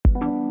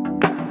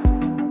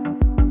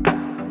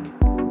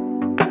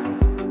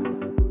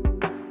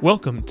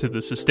Welcome to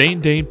the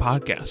Sustain Dane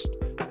podcast.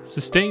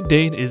 Sustain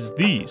Dane is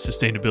the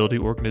sustainability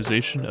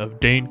organization of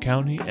Dane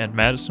County and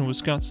Madison,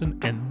 Wisconsin,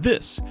 and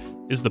this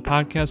is the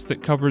podcast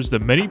that covers the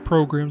many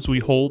programs we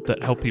hold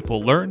that help people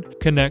learn,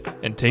 connect,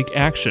 and take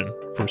action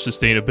for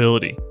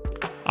sustainability.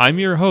 I'm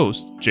your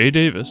host, Jay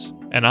Davis,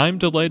 and I'm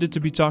delighted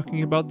to be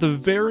talking about the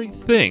very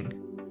thing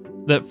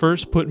that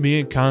first put me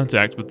in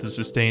contact with the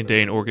Sustain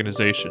Dane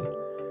organization.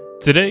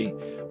 Today,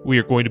 we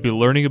are going to be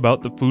learning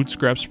about the Food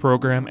Scraps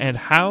program and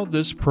how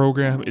this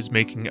program is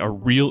making a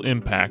real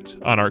impact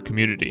on our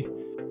community.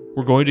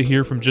 We're going to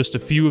hear from just a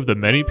few of the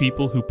many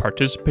people who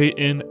participate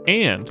in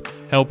and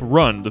help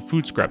run the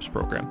Food Scraps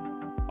program.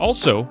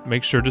 Also,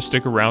 make sure to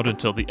stick around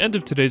until the end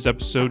of today's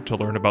episode to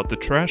learn about the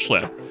Trash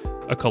Lab,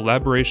 a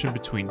collaboration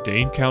between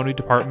Dane County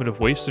Department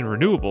of Waste and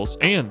Renewables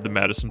and the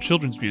Madison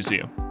Children's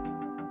Museum.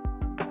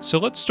 So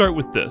let's start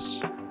with this.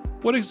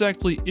 What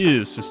exactly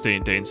is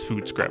Sustain Dane's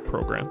Food Scrap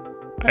program?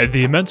 I had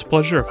the immense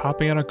pleasure of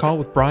hopping on a call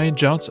with Brian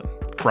Johnson.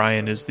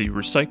 Brian is the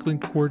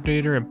Recycling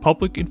Coordinator and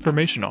Public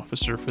Information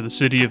Officer for the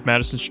City of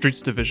Madison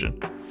Streets Division.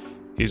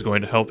 He's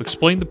going to help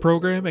explain the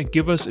program and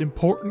give us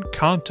important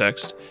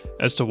context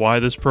as to why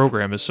this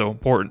program is so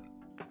important.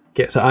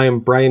 Okay, so I am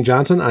Brian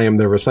Johnson. I am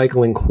the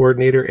Recycling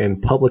Coordinator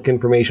and Public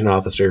Information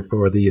Officer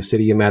for the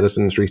City of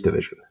Madison Streets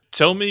Division.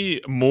 Tell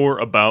me more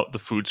about the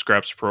Food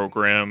Scraps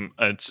program.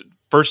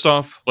 First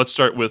off, let's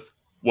start with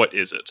what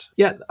is it?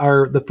 Yeah,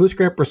 the Food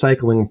Scrap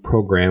Recycling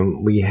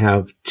program, we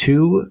have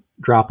two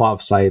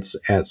drop-off sites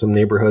at some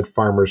neighborhood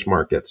farmers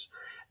markets.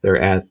 They're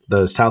at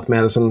the South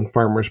Madison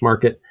Farmers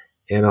Market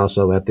and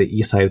also at the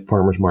East Side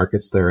Farmers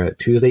Markets. They're at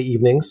Tuesday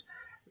evenings,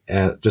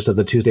 just at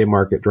the Tuesday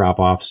market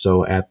drop-off.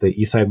 So at the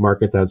East Side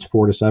Market, that's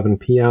 4 to 7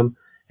 p.m.,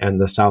 and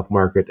the South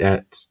Market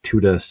at 2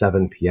 to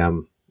 7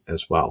 p.m.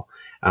 as well.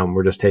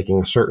 We're just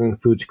taking certain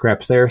food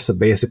scraps there. So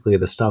basically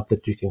the stuff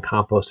that you can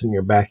compost in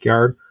your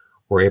backyard,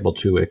 we're able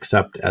to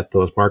accept at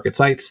those market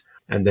sites.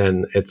 And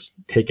then it's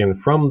taken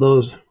from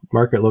those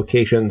market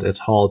locations, it's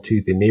hauled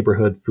to the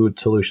Neighborhood Food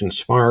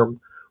Solutions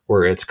Farm,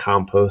 where it's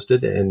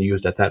composted and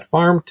used at that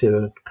farm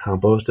to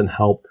compost and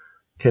help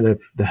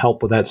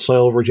with that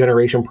soil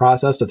regeneration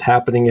process that's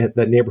happening at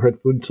that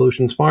Neighborhood Food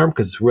Solutions Farm,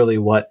 because it's really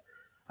what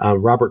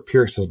Robert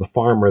Pierce is the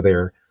farmer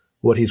there.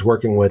 What he's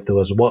working with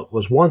was what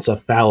was once a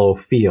fallow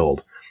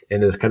field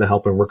and is kind of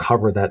helping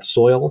recover that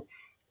soil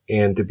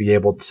and to be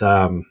able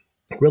to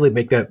really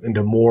make that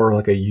into more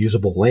like a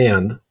usable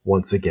land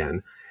once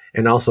again.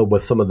 And also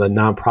with some of the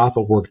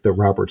nonprofit work that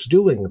Robert's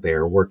doing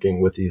there, working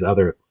with these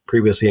other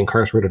previously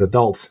incarcerated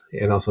adults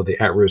and also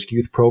the at-risk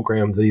youth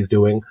programs that he's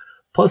doing,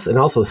 plus and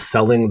also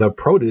selling the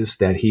produce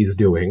that he's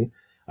doing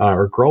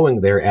or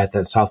growing there at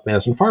that South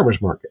Madison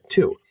Farmers Market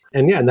too.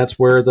 And that's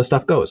where the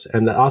stuff goes.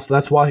 And also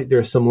that's why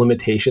there's some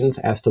limitations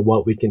as to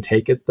what we can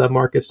take at the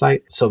market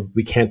site. So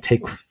we can't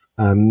take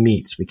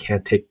meats, we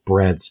can't take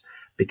breads,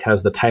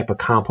 because the type of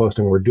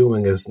composting we're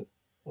doing is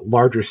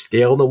larger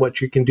scale than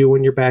what you can do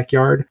in your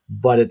backyard,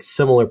 but it's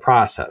similar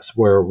process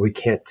where we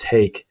can't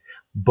take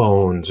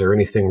bones or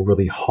anything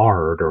really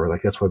hard, or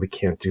like that's why we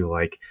can't do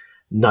like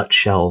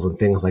nutshells and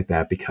things like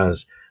that,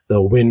 because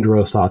the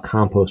windrow style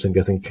composting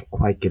doesn't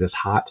quite get as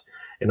hot.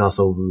 And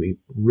also we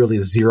really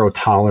zero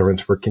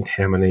tolerance for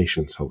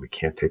contamination. So we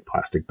can't take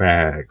plastic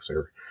bags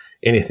or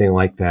anything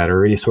like that,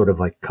 or any sort of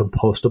like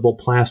compostable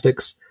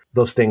plastics.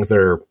 Those things that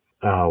are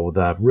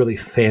the really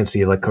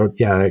fancy,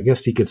 I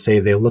guess you could say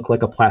they look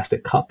like a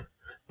plastic cup,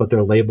 but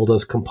they're labeled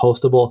as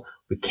compostable.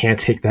 We can't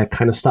take that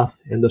kind of stuff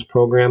in this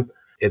program.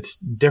 It's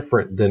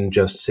different than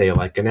just say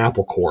like an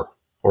apple core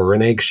or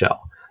an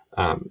eggshell.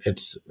 So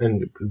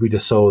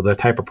the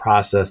type of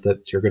process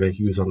that you're going to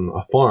use on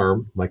a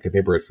farm, like a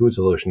Neighborhood Food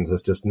Solutions,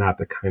 is just not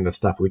the kind of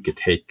stuff we could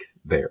take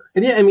there.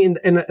 And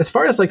and as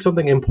far as like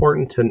something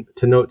important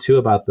to note too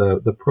about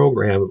the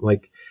program,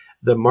 like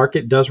the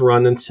market does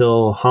run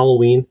until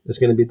Halloween is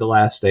going to be the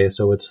last day.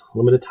 So it's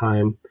limited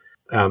time.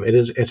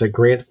 It's a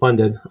grant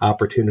funded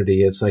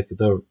opportunity. It's like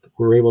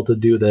we're able to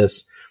do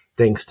this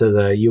thanks to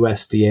the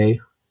USDA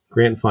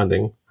grant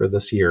funding for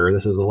this year.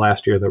 This is the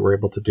last year that we're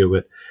able to do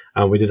it.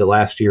 We did it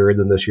last year and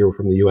then this year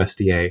from the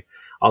USDA.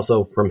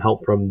 Also from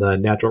help from the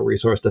Natural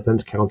Resource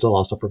Defense Council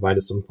also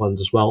provided some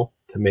funds as well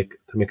to make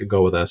a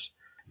go of this.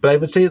 But I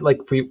would say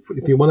like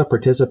if you want to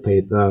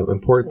participate, the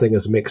important thing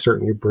is make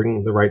certain you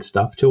bring the right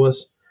stuff to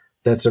us.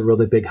 That's a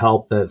really big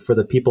help that for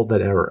the people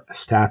that are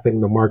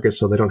staffing the market,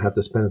 so they don't have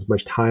to spend as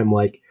much time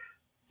like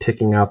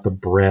picking out the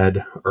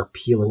bread or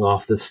peeling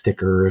off the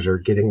stickers or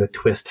getting the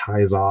twist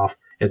ties off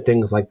and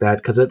things like that,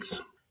 because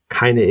it's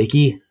kind of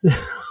icky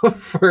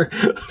for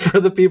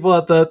the people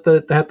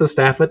that have to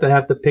staff it to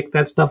have to pick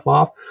that stuff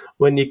off.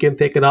 When you can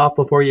pick it off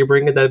before you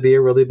bring it, that'd be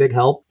a really big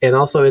help. And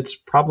also it's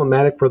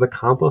problematic for the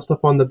compost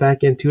stuff on the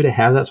back end too, to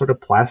have that sort of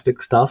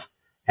plastic stuff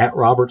at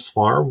Robert's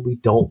farm. We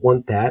don't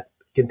want that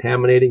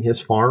contaminating his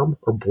farm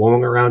or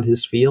blowing around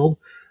his field.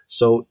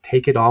 So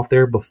take it off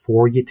there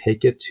before you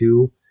take it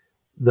to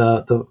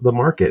the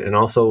market. And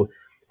also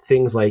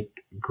things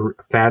like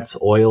fats,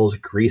 oils,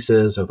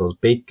 greases, or those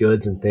baked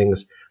goods and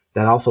things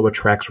that also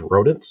attracts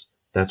rodents.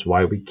 That's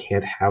why we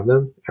can't have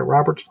them at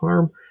Roberts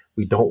Farm.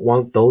 We don't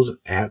want those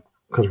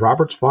because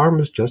Roberts Farm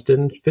is just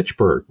in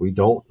Fitchburg. We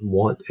don't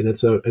want, and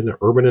it's an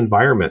urban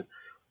environment.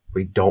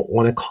 We don't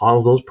want to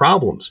cause those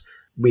problems.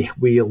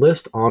 We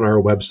list on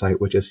our website,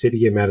 which is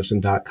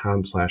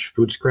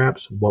cityofmadison.com/food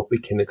scraps, what we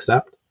can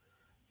accept.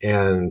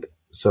 And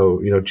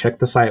so, check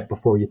the site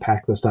before you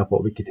pack the stuff,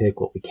 what we can take,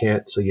 what we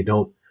can't, so you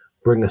don't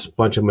bring us a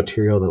bunch of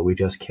material that we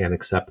just can't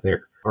accept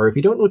there. Or if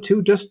you don't know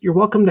too, you're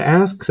welcome to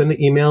ask. Send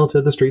an email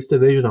to the Streets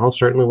Division. I'll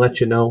certainly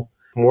let you know.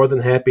 More than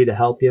happy to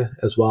help you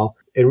as well.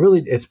 And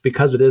really, it's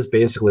because it is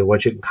basically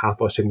what you can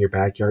compost in your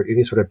backyard,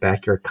 any sort of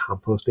backyard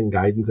composting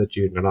guidance that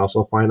you can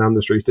also find on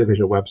the Streets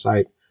Division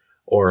website.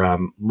 Or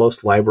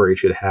most libraries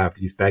should have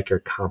these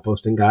backyard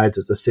composting guides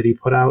as the city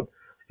put out.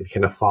 If you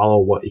kind of follow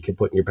what you can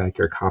put in your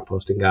backyard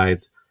composting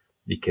guides,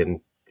 you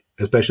can,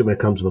 especially when it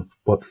comes with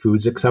what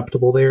food's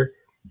acceptable there,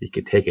 you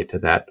could take it to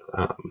that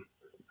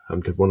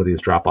to one of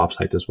these drop-off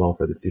sites as well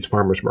for these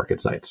farmers market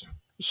sites.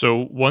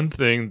 So one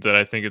thing that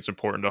I think it's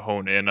important to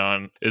hone in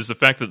on is the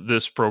fact that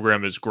this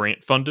program is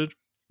grant funded,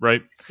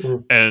 right?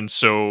 Mm. And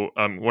so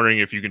I'm wondering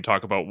if you can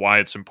talk about why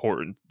it's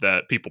important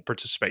that people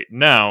participate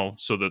now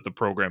so that the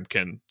program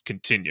can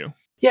continue.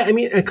 Yeah, I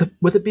mean,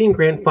 with it being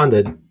grant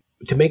funded,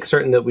 to make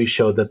certain that we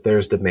show that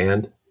there's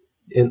demand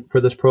for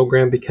this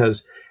program,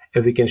 because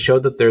if we can show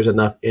that there's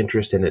enough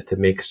interest in it to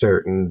make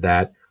certain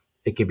that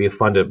it can be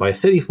funded by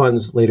city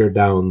funds later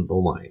down the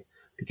line,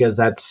 because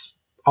that's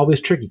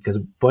always tricky because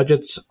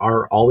budgets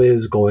are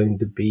always going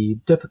to be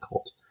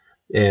difficult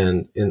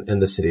in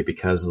the city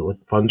because the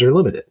funds are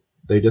limited.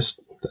 That's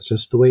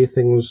just the way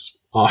things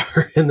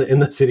are in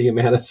the city of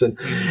Madison,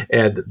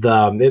 and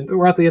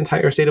throughout the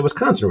entire state of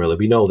Wisconsin. Really,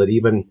 we know that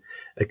even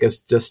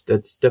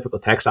it's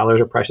difficult. Tax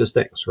dollars are precious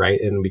things, right?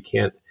 And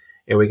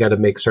we got to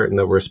make certain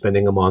that we're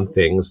spending them on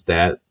things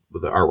that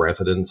our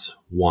residents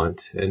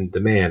want and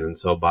demand. And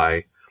so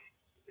by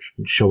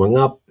showing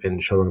up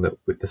and showing that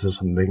this is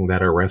something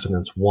that our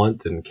residents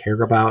want and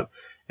care about,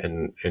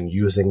 and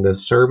using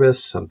this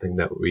service, something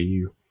that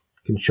we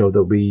can show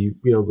that we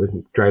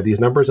drive these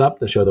numbers up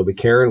to show that we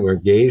care and we're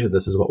engaged and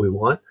this is what we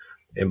want.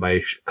 And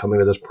by coming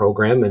to this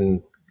program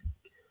and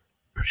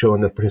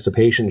showing the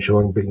participation,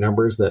 showing big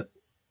numbers,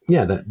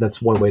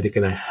 that's one way that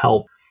can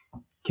help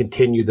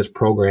continue this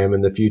program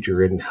in the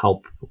future and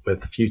help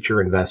with future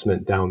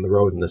investment down the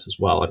road in this as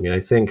well. I mean,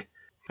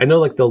 I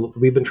know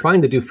we've been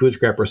trying to do food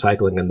scrap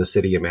recycling in the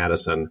city of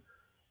Madison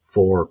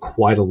for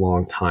quite a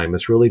long time.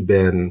 It's really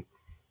been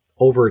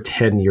over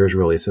 10 years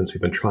really since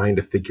we've been trying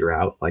to figure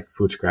out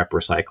food scrap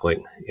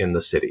recycling in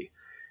the city.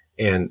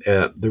 And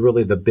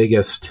the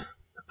biggest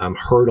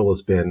hurdle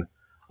has been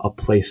a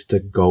place to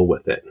go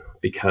with it,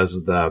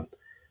 because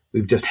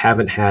we just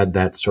haven't had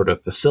that sort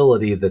of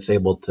facility that's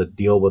able to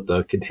deal with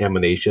the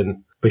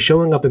contamination. By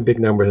showing up in big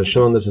numbers and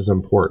showing this is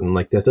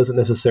important, this doesn't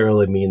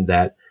necessarily mean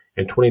that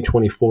in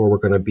 2024 we're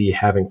going to be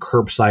having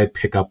curbside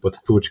pickup with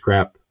food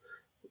scrap,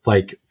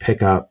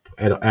 pickup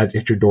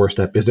at your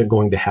doorstep isn't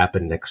going to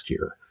happen next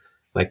year.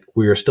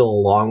 We are still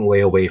a long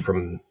way away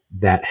from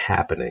that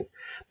happening,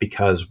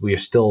 because we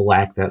still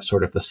lack that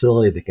sort of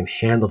facility that can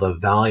handle the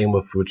volume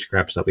of food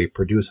scraps that we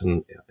produce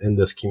in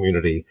this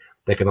community,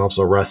 that can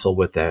also wrestle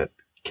with that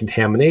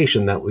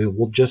contamination that we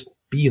will just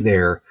be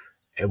there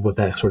with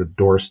that sort of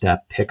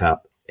doorstep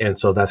pickup. And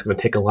so that's going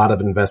to take a lot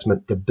of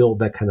investment to build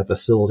that kind of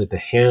facility to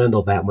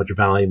handle that much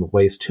volume of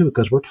waste too,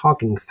 because we're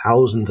talking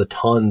thousands of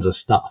tons of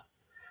stuff.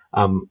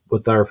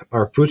 With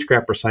our food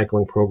scrap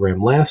recycling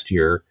program last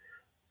year,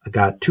 I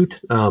got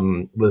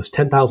 10,000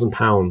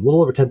 pounds, a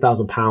little over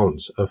 10,000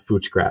 pounds of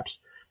food scraps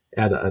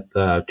at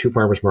the 2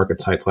 farmers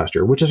market sites last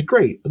year, which is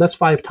great, but that's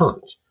 5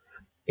 tons.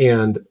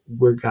 And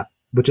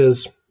which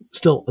is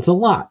still, it's a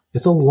lot.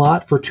 It's a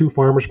lot for 2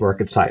 farmers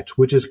market sites,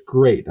 which is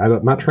great.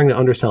 I'm not trying to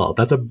undersell it.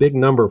 That's a big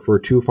number for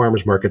 2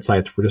 farmers market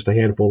sites for just a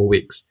handful of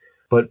weeks.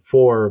 But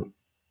for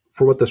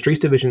what the Streets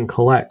Division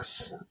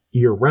collects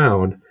year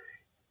round,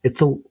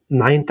 it's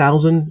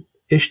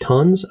 9,000-ish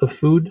tons of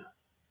food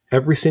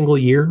every single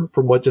year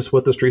from what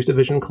the Streets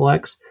Division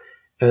collects.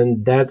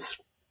 And that's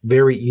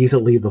very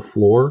easily the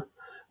floor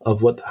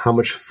of how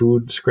much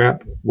food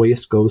scrap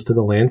waste goes to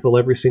the landfill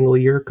every single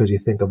year, because you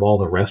think of all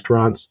the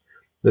restaurants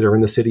that are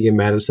in the city of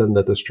Madison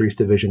that the Streets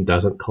Division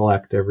doesn't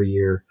collect every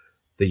year,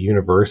 the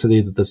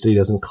university that the city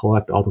doesn't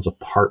collect, all those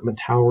apartment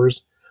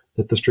towers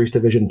that the Streets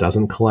Division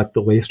doesn't collect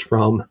the waste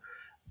from,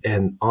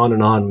 and on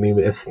and on. I mean,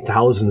 it's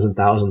thousands and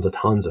thousands of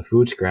tons of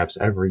food scraps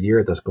every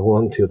year that's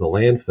going to the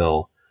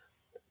landfill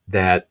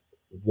that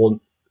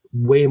will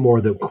way more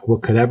than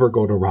what could ever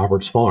go to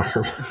Roberts Farm.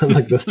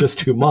 That's just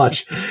too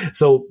much.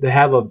 So to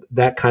have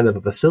that kind of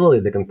a facility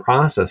that can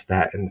process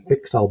that and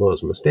fix all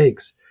those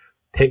mistakes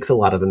takes a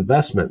lot of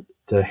investment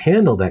to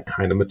handle that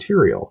kind of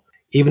material.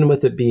 Even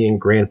with it being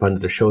grant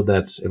funded, to show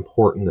that's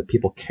important, that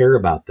people care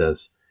about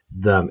this,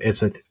 the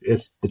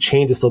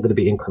change is still going to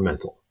be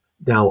incremental.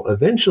 Now,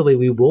 eventually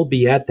we will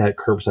be at that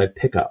curbside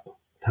pickup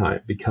time,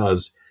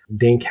 because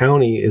Dane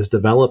County is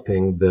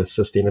developing the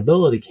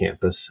sustainability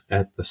campus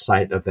at the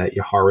site of that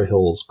Yahara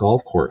Hills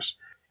golf course.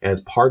 As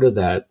part of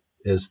that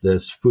is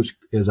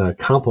a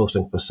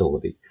composting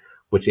facility,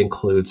 which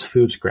includes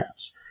food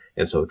scraps.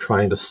 And so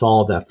trying to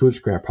solve that food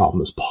scrap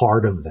problem is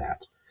part of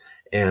that.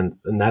 And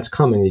that's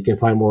coming. You can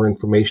find more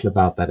information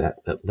about that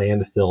at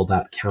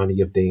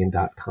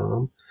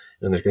landfill.countyofdane.com.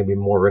 And there's going to be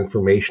more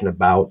information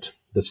about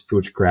this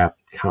food scrap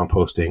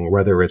composting,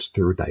 whether it's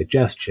through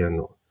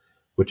digestion,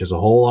 which is a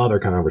whole other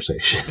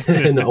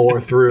conversation,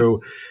 or through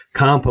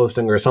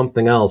composting or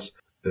something else.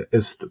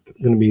 You're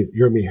going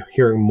to be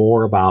hearing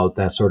more about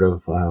that sort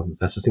of that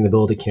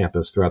sustainability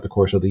campus throughout the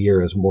course of the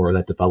year as more of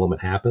that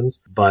development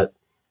happens. But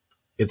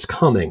it's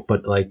coming.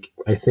 But like,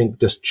 I think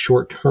just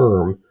short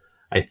term,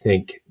 I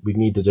think we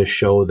need to just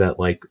show that,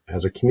 like,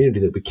 as a community,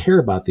 that we care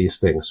about these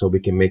things, so we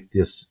can make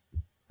this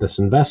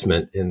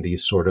investment in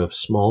these sort of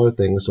smaller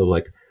things. So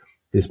like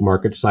this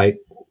market site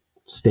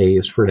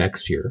stays for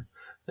next year,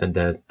 and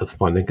then the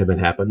funding can then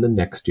happen the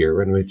next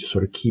year, and we just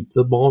sort of keep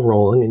the ball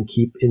rolling and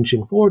keep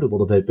inching forward a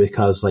little bit,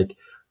 because like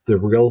the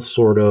real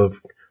sort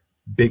of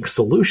big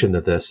solution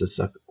to this is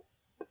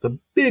it's a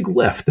big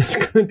lift. It's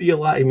going to be a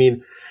lot. I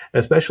mean,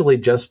 especially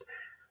just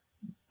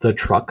the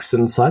trucks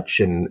and such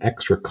and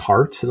extra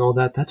carts and all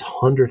that, that's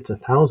hundreds of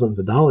thousands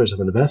of dollars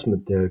of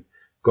investment to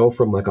go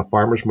from like a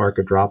farmer's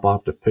market drop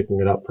off to picking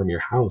it up from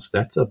your house.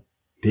 That's a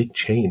big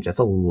change. That's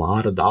a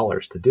lot of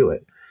dollars to do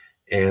it.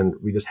 And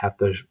we just have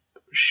to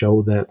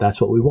show that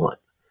that's what we want.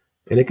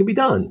 And it can be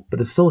done,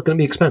 but it's still going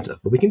to be expensive,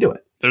 but we can do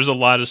it. There's a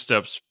lot of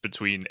steps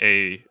between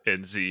A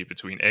and Z,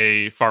 between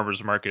A,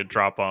 farmer's market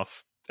drop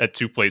off at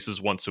two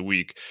places once a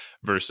week,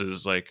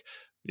 versus like,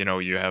 you know,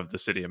 you have the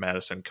city of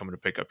Madison coming to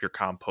pick up your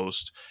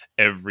compost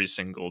every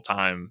single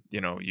time,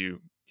 you know, you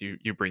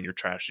bring your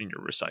trash and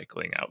your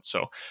recycling out.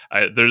 So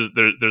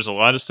there's a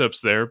lot of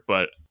steps there,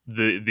 but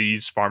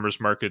these farmers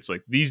markets,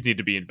 like, these need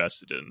to be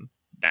invested in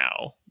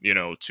now, you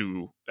know,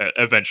 to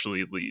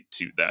eventually lead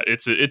to that.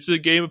 It's a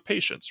game of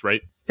patience,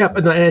 right? Yeah,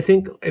 but I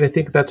think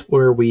that's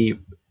where we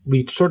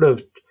sort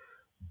of,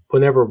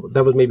 whenever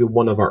that was maybe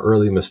one of our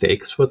early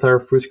mistakes with our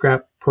food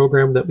scrap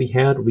program that we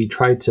had.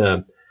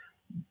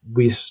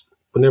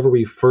 Whenever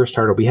we first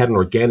started, we had an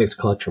organics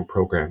collection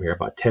program here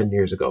about 10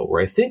 years ago,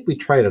 where I think we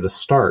tried to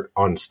start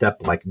on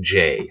step like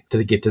J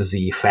to get to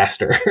Z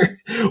faster,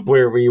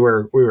 where we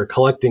were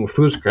collecting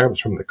food scraps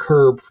from the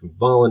curb, from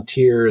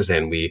volunteers,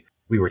 and we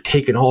were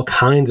taking all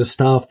kinds of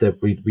stuff that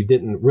we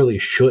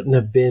shouldn't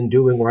have been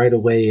doing right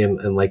away.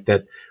 And like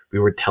that, we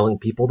were telling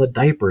people that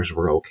diapers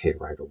were okay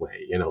right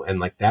away, you know, and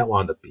like that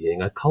wound up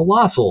being a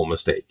colossal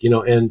mistake, you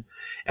know, and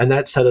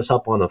that set us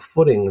up on a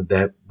footing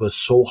that was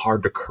so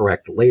hard to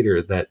correct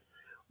later that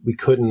we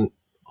couldn't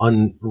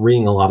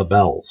unring a lot of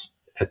bells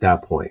at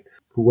that point.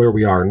 Where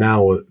we are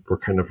now, we're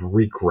kind of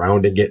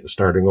regrounding it and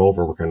starting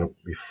over.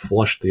 We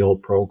flushed the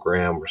old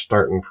program. We're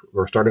starting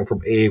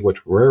from A,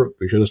 which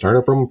we should have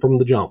started from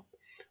the jump,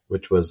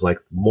 which was like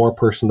more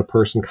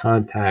person-to-person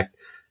contact,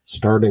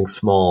 starting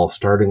small,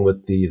 starting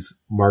with these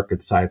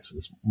market sites,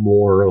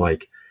 more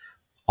like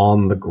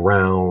on the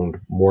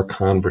ground, more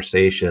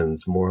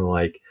conversations, more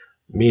like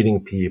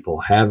meeting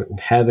people,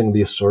 having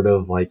these sort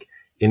of like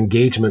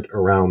engagement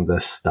around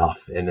this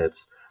stuff. And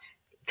it's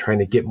trying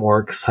to get more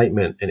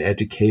excitement and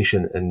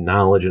education and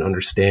knowledge and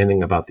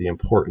understanding about the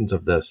importance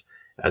of this,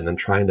 and then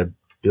trying to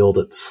build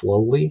it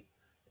slowly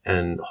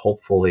and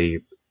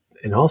hopefully,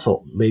 and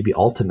also maybe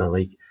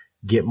ultimately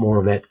get more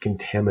of that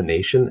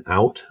contamination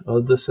out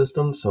of the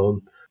system.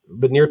 So,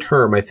 but near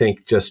term, I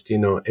think just, you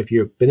know, if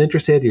you've been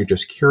interested, you're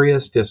just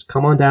curious, just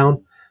come on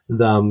down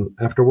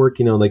after work,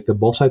 you know, like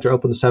both sites are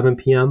open to 7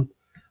 p.m.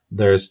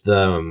 There's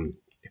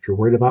if you're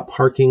worried about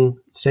parking,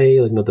 say,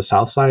 like, you know, the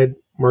South Side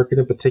Market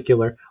in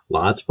particular,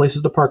 lots of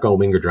places to park on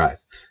Winger Drive.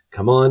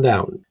 Come on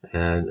down.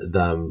 And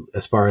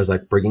as far as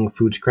like bringing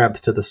food scraps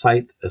to the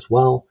site as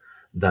well,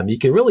 you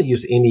can really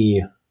use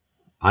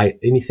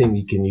anything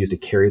you can use to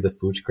carry the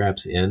food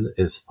scraps in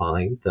is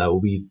fine.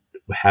 We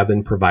have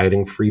been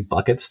providing free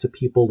buckets to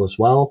people as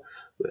well.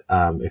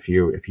 If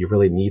you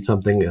really need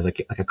something,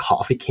 like a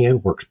coffee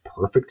can works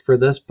perfect for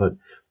this, but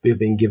we've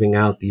been giving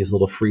out these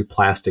little free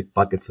plastic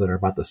buckets that are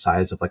about the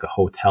size of like a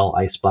hotel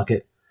ice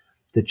bucket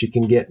that you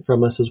can get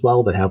from us as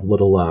well, that have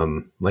little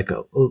like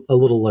a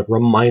little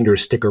reminder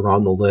sticker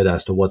on the lid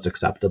as to what's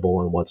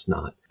acceptable and what's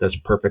not. That's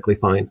perfectly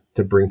fine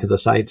to bring to the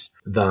sites.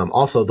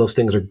 Also, those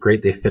things are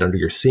great. They fit under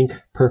your sink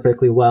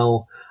perfectly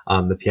well.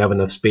 If you have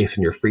enough space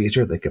in your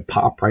freezer, they can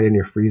pop right in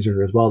your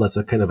freezer as well. That's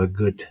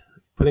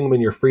putting them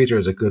in your freezer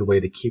is a good way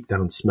to keep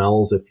down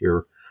smells if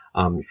you're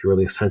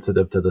really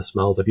sensitive to the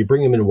smells. If you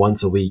bring them in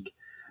once a week,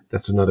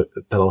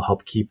 that'll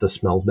help keep the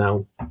smells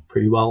down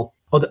pretty well.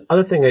 Oh, the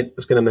other thing I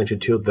was going to mention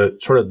too,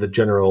 the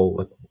general,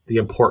 like, the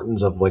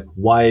importance of like,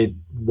 why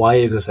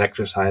is this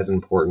exercise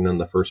important in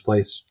the first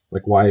place?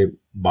 Like, why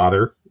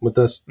bother with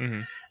this?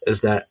 Mm-hmm.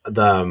 Is that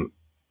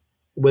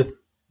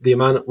with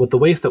the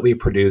waste that we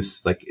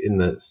produce, like in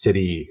the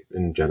city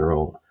in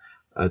general,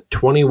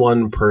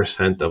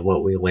 21% of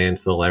what we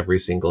landfill every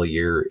single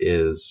year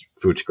is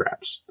food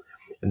scraps.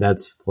 And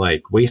that's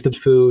like wasted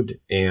food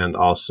and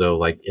also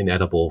like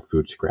inedible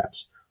food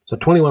scraps. So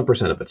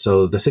 21% of it.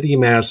 So the city of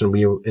Madison,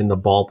 we were in the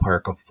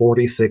ballpark of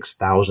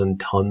 46,000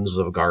 tons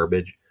of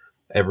garbage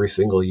every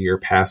single year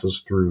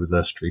passes through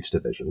the streets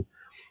division.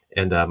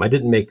 And I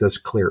didn't make this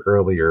clear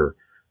earlier,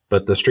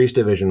 but the streets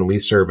division, we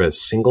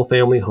service single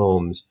family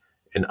homes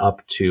and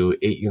up to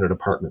 8-unit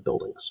apartment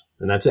buildings.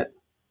 And that's it.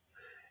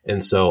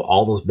 And so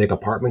all those big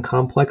apartment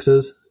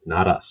complexes,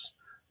 not us.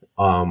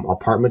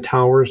 Apartment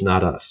towers,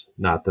 not us.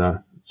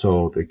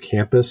 So the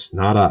campus,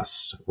 not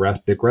us.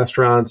 Big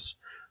restaurants,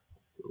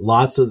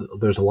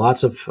 there's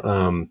lots of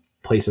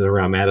places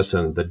around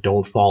Madison that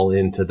don't fall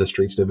into the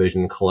streets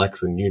division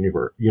collection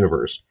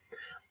universe.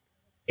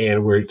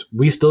 And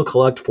we still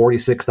collect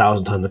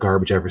 46,000 tons of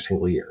garbage every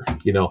single year,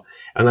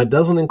 and that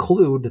doesn't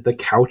include the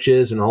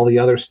couches and all the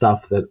other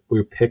stuff that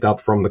we pick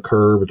up from the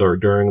curb or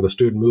during the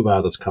student move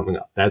out that's coming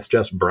up. That's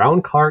just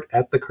brown cart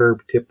at the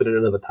curb, tipping it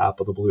into the top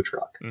of the blue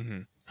truck.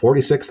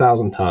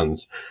 46,000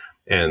 tons,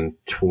 and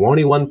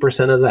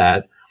 21% of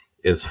that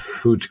is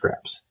food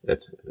scraps.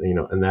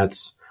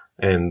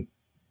 And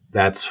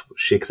that's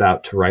shakes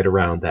out to right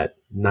around that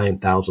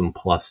 9,000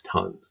 plus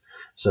tons.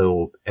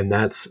 So, and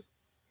that's,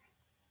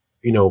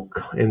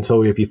 and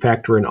so if you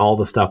factor in all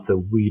the stuff that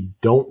we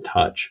don't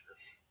touch,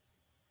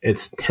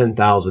 it's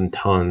 10,000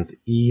 tons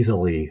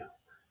easily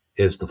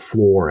is the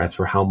floor as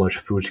for how much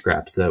food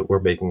scraps that we're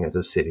making as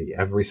a city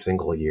every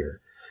single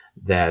year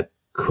that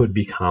could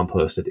be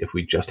composted if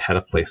we just had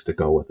a place to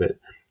go with it.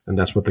 And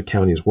that's what the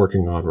county is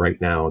working on right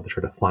now, to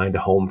try to find a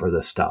home for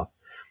this stuff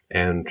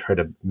and try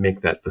to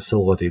make that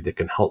facility that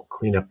can help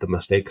clean up the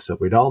mistakes that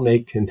we'd all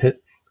make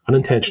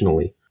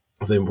unintentionally.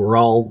 So we're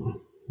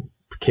all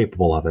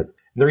capable of it.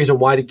 And the reason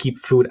why to keep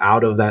food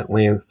out of that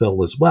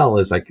landfill as well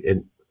is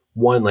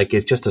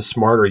it's just a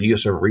smarter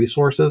use of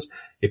resources.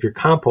 If you're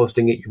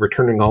composting it, you're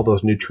returning all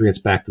those nutrients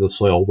back to the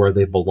soil where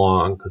they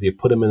belong, because you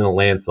put them in a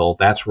landfill,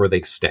 that's where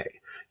they stay.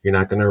 You're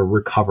not going to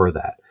recover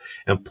that.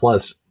 And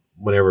plus,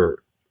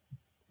 whenever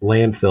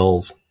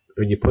landfills,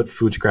 when you put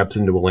food scraps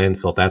into a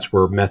landfill, that's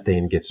where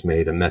methane gets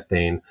made, and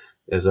methane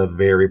is a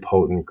very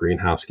potent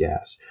greenhouse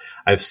gas.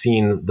 I've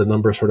seen the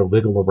numbers sort of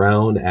wiggle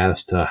around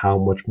as to how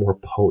much more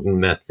potent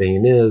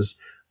methane is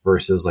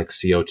versus like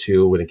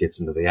CO2 when it gets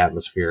into the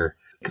atmosphere.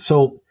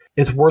 So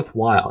it's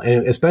worthwhile.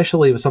 And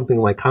especially with something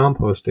like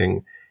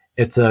composting,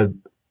 it's not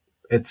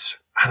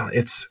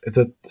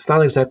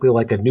exactly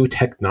like a new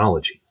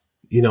technology.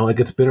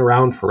 It's been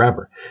around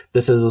forever.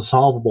 This is a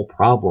solvable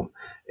problem.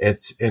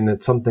 It's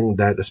something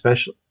that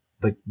especially,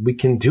 we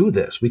can do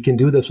this. We can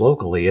do this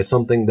locally. It's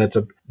something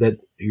that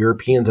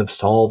Europeans have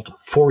solved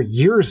for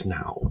years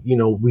now.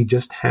 We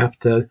just have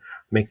to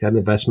make that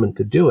investment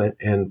to do it.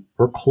 And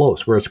we're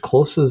close. We're as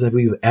close as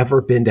we've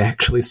ever been to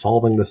actually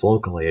solving this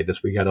locally.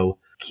 We got to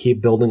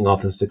keep building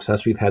off the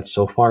success we've had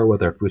so far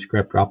with our food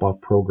scrap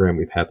drop-off program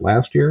we've had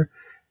last year.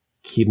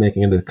 Keep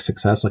making it a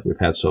success like we've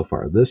had so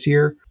far this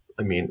year.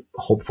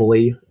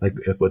 Hopefully,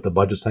 with the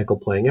budget cycle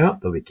playing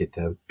out, that we get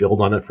to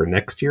build on it for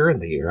next year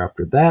and the year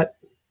after that.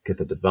 Get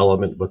the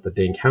development with the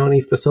Dane County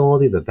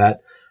facility,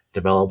 that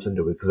develops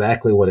into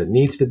exactly what it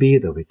needs to be,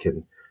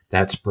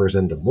 that spurs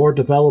into more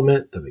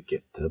development, that we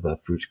get to the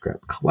food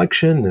scrap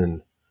collection,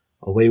 and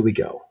away we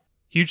go.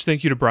 Huge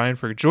thank you to Brian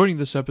for joining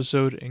this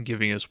episode and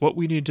giving us what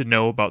we need to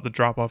know about the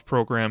drop-off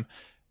program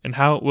and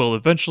how it will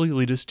eventually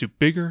lead us to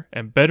bigger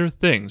and better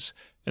things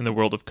in the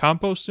world of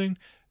composting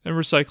and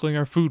recycling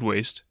our food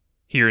waste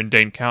here in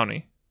Dane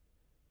County.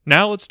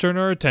 Now let's turn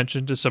our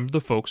attention to some of the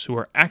folks who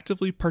are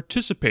actively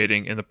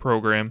participating in the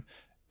program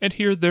and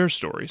hear their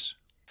stories.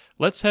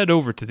 Let's head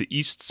over to the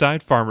East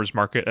Side Farmers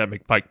Market at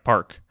McPike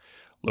Park.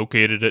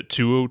 Located at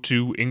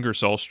 202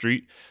 Ingersoll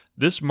Street,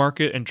 this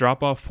market and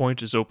drop-off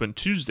point is open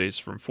Tuesdays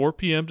from 4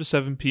 p.m. to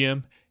 7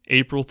 p.m.,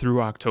 April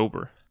through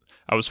October.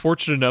 I was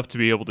fortunate enough to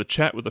be able to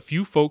chat with a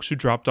few folks who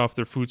dropped off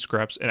their food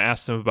scraps and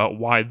ask them about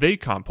why they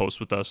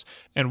compost with us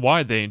and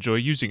why they enjoy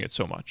using it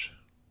so much.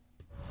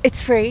 It's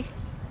free,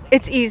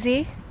 it's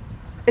easy,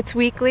 it's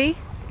weekly,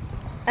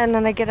 and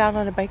then I get out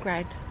on a bike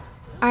ride.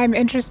 I'm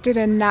interested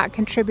in not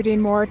contributing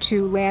more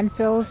to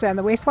landfills and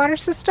the wastewater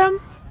system.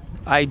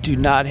 I do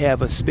not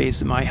have a space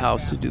in my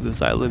house to do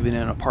this. I live in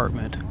an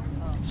apartment,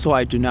 so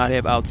I do not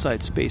have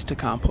outside space to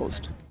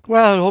compost.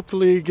 Well,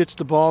 hopefully it gets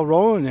the ball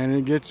rolling and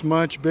it gets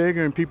much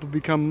bigger and people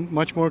become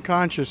much more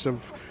conscious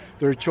of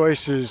their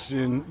choices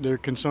in their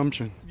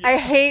consumption. I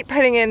hate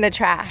putting it in the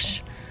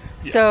trash.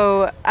 Yeah.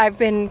 So I've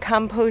been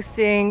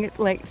composting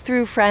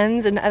through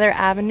friends and other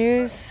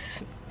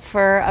avenues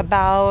for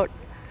about,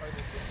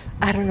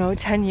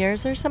 10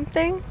 years or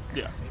something.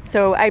 Yeah.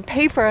 So I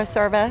pay for a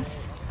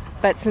service,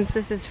 but since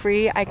this is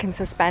free, I can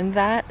suspend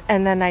that,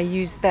 and then I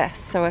use this.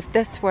 So if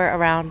this were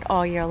around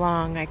all year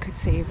long, I could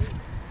save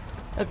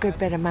a good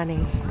bit of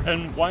money.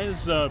 And why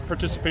is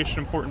participation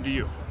important to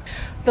you?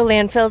 The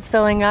landfill's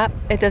filling up.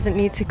 It doesn't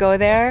need to go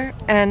there,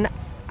 and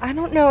I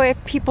don't know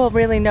if people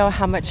really know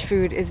how much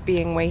food is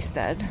being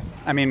wasted.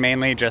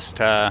 Mainly just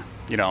to,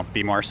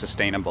 be more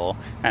sustainable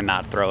and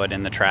not throw it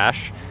in the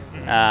trash.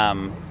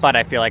 But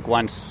I feel like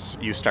once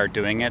you start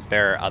doing it,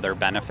 there are other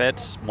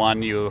benefits.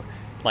 One, you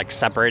like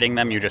separating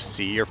them, you just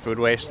see your food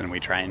waste, and we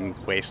try and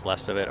waste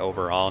less of it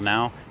overall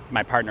now.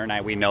 My partner and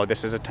I, we know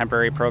this is a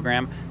temporary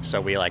program, so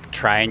we like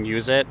try and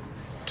use it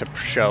to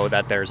show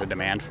that there's a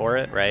demand for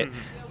it, right?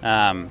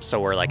 Mm-hmm. So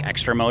we're like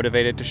extra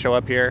motivated to show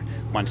up here.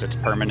 Once it's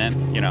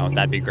permanent,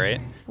 that'd be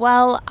great.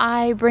 Well,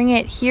 I bring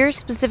it here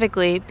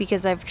specifically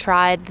because I've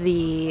tried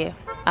the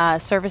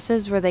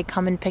services where they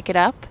come and pick it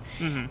up,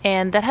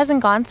 and that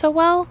hasn't gone so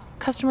well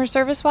customer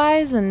service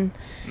wise, and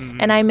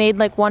I made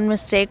like one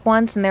mistake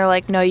once, and they're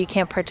like, no, you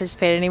can't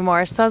participate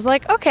anymore. So I was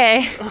like,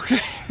 okay.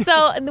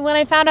 So when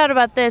I found out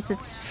about this,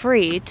 it's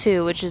free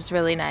too, which is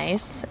really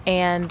nice.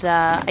 And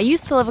I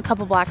used to live a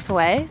couple blocks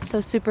away, so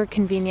super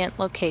convenient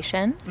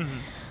location.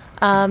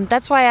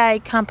 That's why I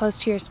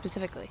compost here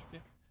specifically.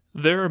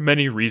 There are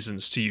many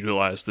reasons to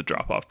utilize the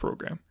drop-off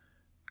program.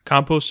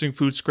 Composting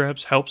food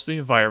scraps helps the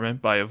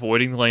environment by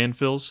avoiding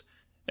landfills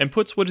and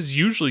puts what is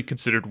usually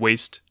considered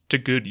waste to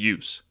good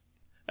use.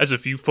 As a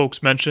few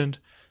folks mentioned,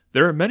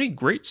 there are many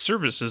great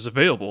services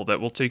available that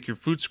will take your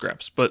food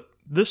scraps, but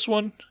this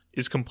one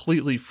is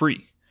completely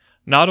free.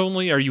 Not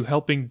only are you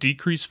helping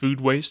decrease food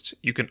waste,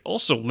 you can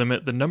also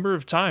limit the number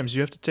of times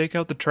you have to take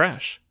out the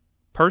trash.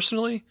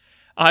 Personally,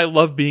 I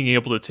love being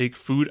able to take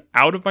food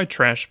out of my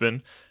trash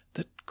bin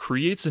that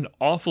creates an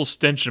awful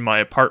stench in my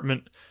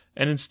apartment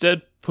and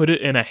instead put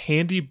it in a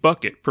handy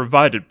bucket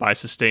provided by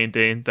Sustain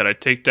Dane that I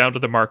take down to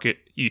the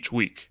market each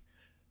week.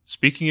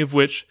 Speaking of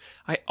which,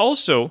 I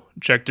also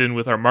checked in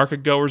with our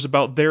market goers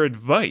about their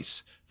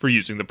advice for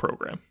using the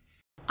program.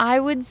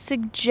 I would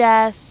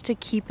suggest to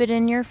keep it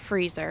in your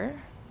freezer,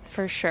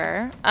 for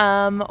sure.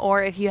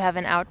 Or if you have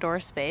an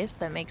outdoor space,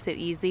 that makes it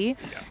easy.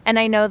 Yeah. And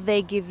I know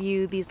they give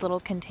you these little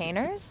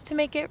containers to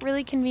make it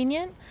really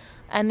convenient.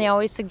 And they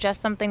always suggest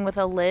something with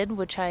a lid,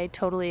 which I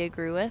totally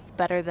agree with,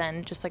 better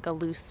than just like a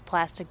loose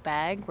plastic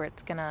bag where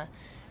it's going to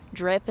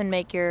drip and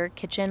make your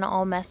kitchen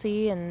all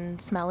messy and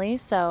smelly.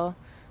 So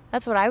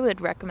that's what I would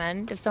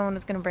recommend if someone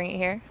was going to bring it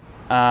here.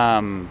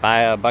 Buy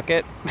a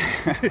bucket.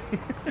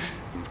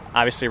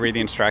 Obviously read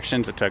the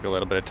instructions. It took a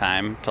little bit of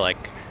time to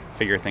like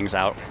figure things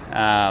out.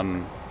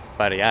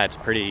 But yeah, it's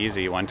pretty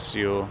easy. Once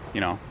you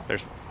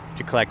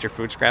collect your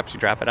food scraps,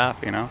 you drop it off,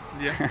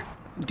 Yeah.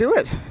 Do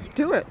it.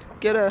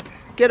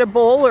 Get a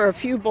bowl or a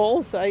few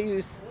bowls. I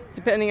use,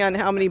 depending on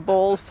how many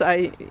bowls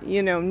I,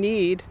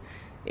 need.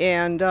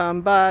 And,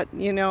 but,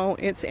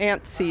 it's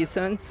ant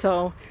season,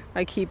 so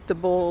I keep the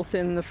bowls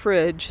in the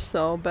fridge.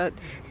 So, but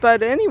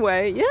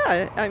anyway,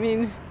 yeah, I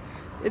mean,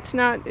 it's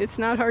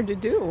not hard to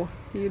do.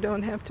 You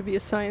don't have to be a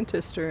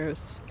scientist or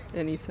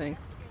anything.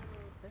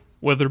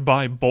 Whether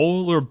by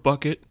bowl or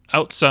bucket,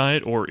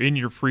 outside or in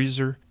your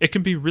freezer, it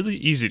can be really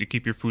easy to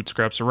keep your food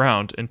scraps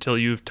around until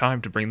you have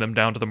time to bring them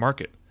down to the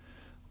market.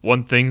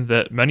 One thing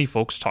that many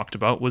folks talked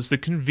about was the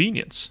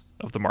convenience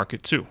of the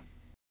market too.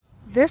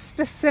 This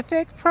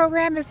specific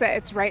program is that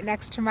it's right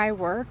next to my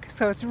work,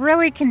 so it's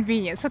really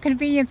convenient. So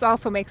convenience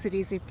also makes it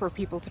easy for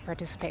people to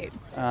participate.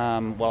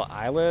 Well,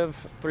 I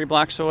live 3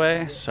 blocks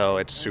away, so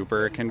it's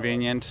super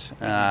convenient.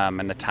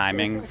 And the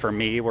timing for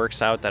me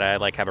works out that I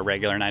have a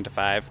regular 9 to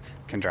 5,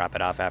 can drop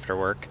it off after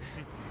work.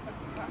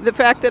 The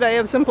fact that I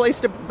have someplace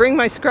to bring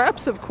my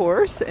scraps, of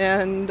course,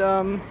 and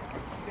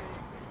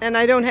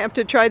I don't have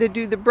to try to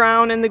do the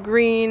brown and the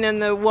green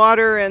and the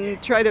water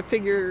and try to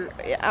figure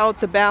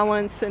out the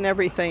balance and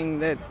everything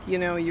that,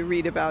 you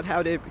read about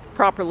how to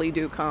properly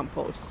do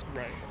compost.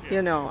 Right.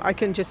 Yeah. I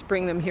can just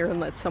bring them here and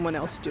let someone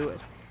else do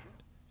it.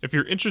 If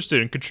you're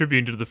interested in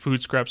contributing to the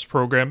Food Scraps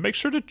program, make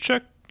sure to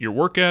check your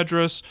work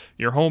address,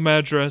 your home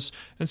address,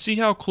 and see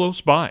how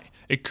close by.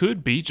 It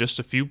could be just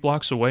a few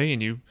blocks away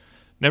and you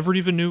never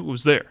even knew it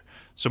was there.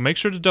 So make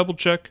sure to double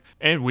check,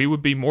 and we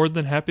would be more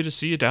than happy to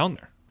see you down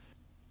there.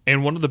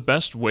 And one of the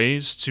best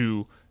ways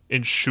to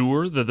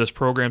ensure that this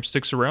program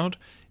sticks around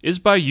is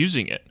by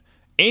using it.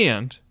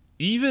 And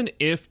even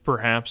if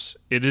perhaps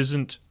it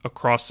isn't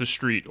across the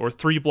street or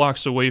 3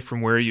 blocks away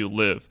from where you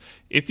live,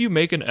 if you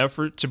make an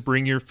effort to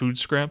bring your food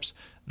scraps,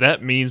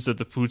 that means that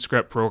the food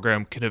scrap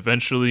program can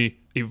eventually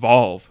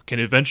evolve, can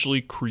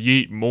eventually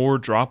create more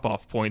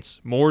drop-off points,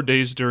 more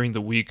days during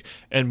the week,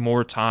 and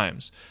more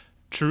times.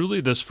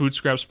 Truly, this food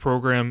scraps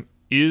program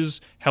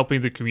is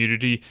helping the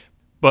community,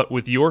 but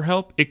with your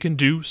help, it can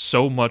do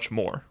so much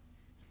more.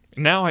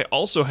 Now, I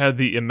also had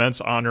the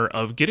immense honor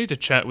of getting to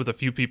chat with a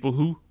few people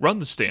who run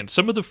the stand,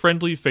 some of the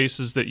friendly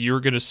faces that you're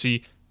going to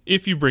see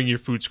if you bring your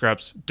food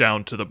scraps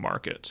down to the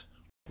market.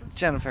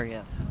 Jennifer,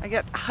 yes. I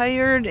got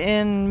hired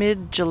in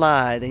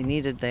mid-July. They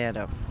needed that,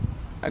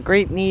 a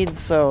great need,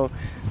 so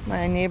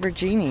my neighbor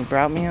Jeannie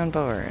brought me on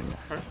board.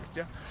 Perfect,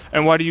 yeah.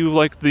 And why do you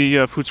like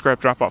the food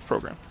scrap drop-off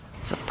program?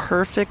 It's a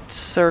perfect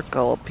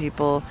circle.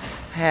 People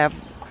have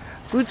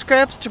food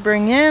scraps to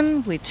bring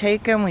in. We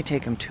take them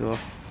to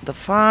the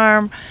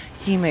farm.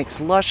 He makes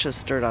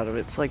luscious dirt out of it.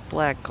 It's like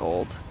black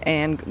gold.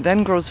 And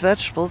then grows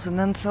vegetables and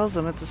then sells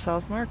them at the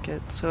South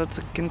Market. So it's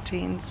a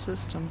contained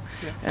system.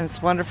 Yeah. And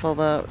it's wonderful.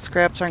 The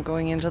scraps aren't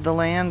going into the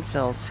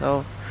landfill.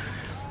 So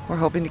we're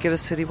hoping to get a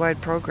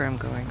citywide program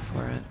going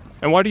for it.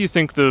 And why do you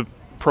think the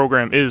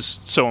program is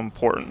so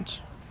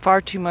important? Far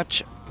too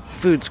much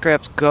food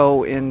scraps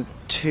go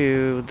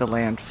into the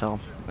landfill.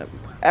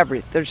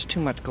 There's too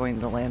much going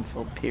to the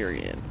landfill,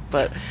 period.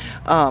 But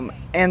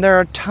and there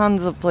are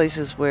tons of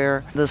places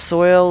where the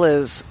soil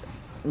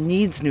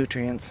needs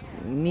nutrients,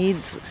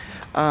 needs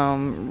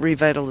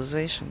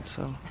revitalization.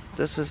 So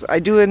I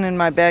do it in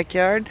my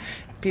backyard.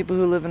 People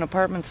who live in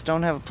apartments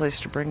don't have a place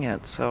to bring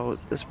it, so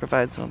this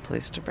provides them a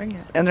place to bring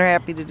it, and they're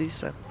happy to do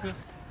so. Yeah.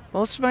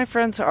 Most of my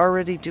friends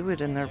already do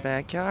it in their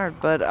backyard,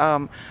 but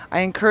I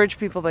encourage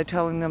people by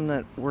telling them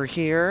that we're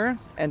here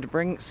and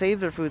to save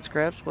their food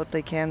scraps, what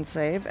they can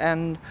save,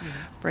 and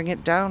bring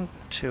it down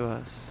to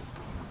us.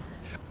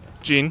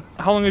 Jean,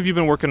 how long have you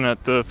been working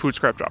at the food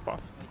scrap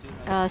drop-off?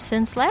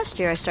 Since last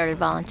year. I started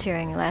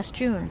volunteering last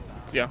June.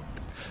 Yeah.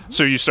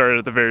 So you started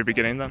at the very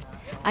beginning then?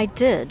 I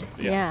did,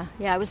 yeah.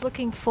 I was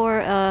looking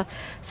for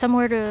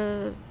somewhere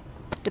to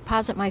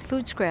deposit my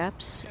food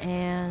scraps,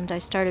 and I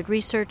started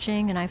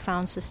researching, and I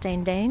found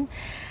Sustain Dane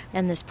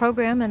and this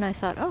program, and I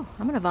thought, I'm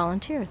going to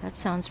volunteer. That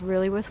sounds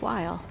really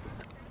worthwhile.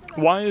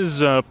 Why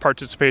is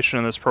participation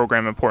in this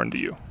program important to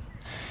you?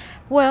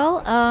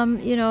 Well,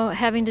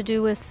 having to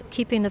do with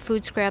keeping the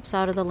food scraps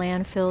out of the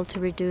landfill to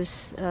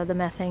reduce the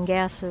methane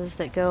gases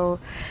that go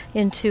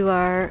into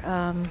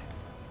our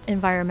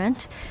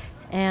environment.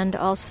 And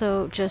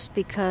also just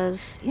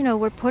because,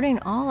 we're putting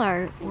all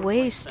our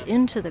waste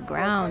into the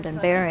ground and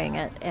burying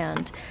it.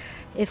 And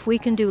if we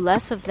can do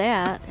less of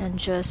that and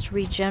just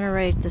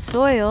regenerate the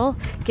soil,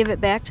 give it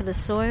back to the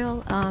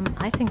soil,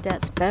 I think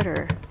that's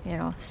better,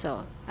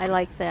 So I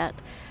like that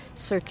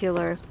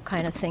circular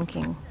kind of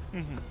thinking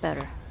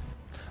better.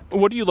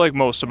 What do you like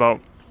most about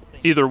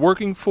either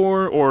working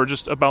for or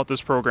just about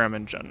this program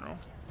in general?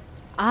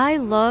 I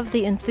love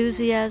the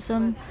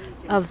enthusiasm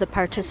of the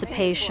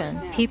participation.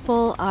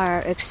 People are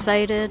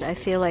excited. I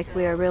feel like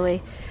we are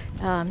really,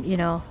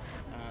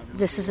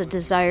 this is a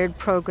desired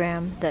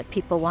program that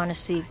people want to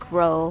see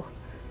grow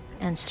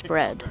and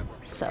spread.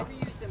 So,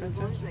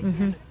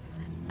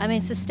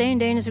 Sustain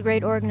Dane is a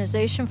great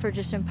organization for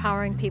just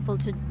empowering people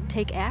to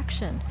take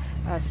action,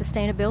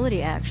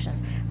 sustainability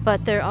action.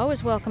 But they're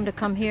always welcome to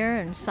come here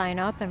and sign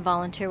up and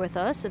volunteer with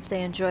us if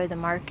they enjoy the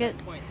market.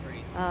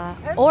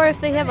 Or if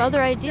they have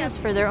other ideas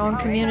for their own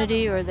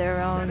community or their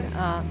own,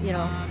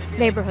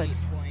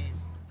 neighborhoods.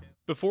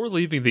 Before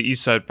leaving the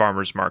Eastside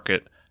Farmers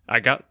Market, I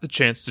got the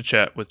chance to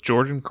chat with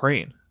Jordan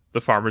Crane, the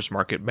Farmers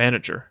Market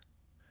manager.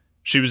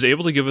 She was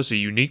able to give us a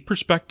unique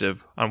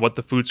perspective on what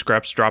the Food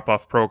Scraps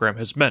Drop-Off program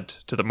has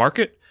meant to the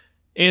market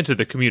and to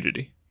the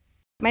community.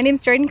 My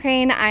name's Jordan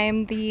Crane.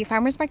 I'm the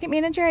Farmers Market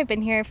Manager. I've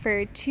been here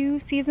for 2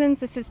 seasons.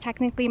 This is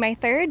technically my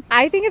 3rd.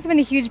 I think it's been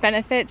a huge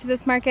benefit to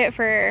this market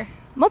for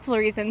multiple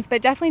reasons,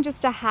 but definitely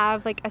just to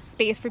have a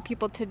space for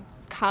people to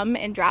come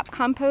and drop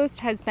compost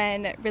has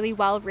been really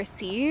well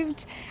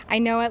received. I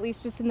know at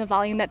least just in the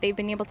volume that they've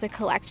been able to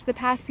collect the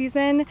past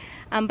season,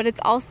 but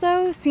it's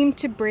also seemed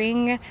to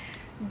bring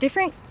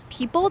different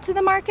people to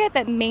the market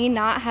that may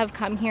not have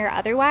come here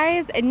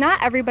otherwise. And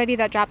not everybody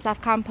that drops off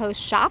compost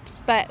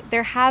shops, but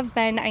there have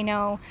been, I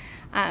know,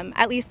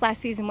 at least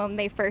last season when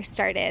they first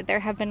started, there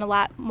have been a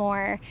lot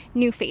more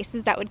new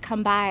faces that would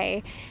come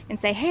by and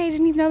say, hey, I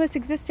didn't even know this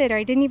existed, or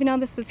I didn't even know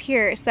this was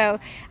here. So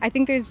I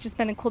think there's just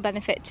been a cool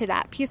benefit to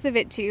that piece of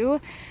it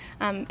too.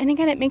 And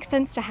again, it makes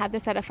sense to have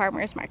this at a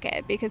farmer's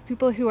market because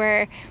people who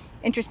are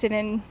interested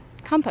in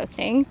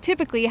composting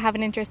typically have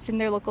an interest in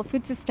their local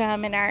food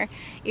system and are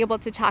able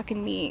to talk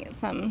and meet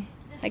some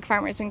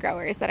farmers and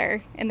growers that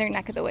are in their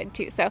neck of the wood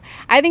too. So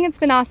I think it's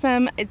been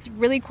awesome. It's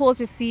really cool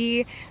to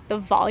see the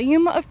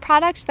volume of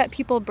product that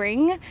people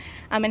bring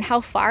and how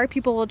far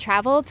people will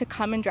travel to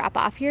come and drop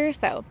off here.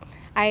 So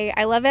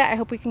I love it. I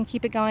hope we can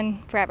keep it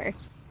going forever.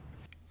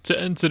 To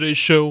end today's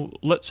show,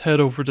 let's head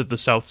over to the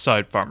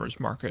Southside Farmers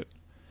Market.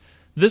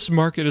 This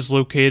market is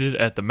located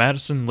at the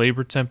Madison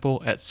Labor Temple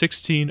at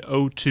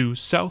 1602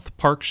 South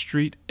Park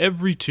Street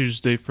every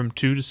Tuesday from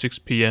 2 to 6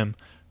 p.m.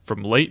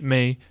 from late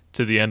May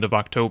to the end of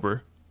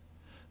October.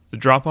 The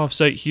drop-off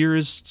site here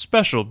is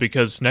special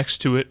because next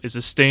to it is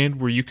a stand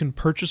where you can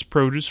purchase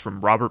produce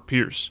from Robert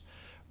Pierce.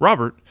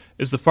 Robert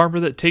is the farmer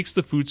that takes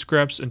the food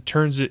scraps and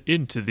turns it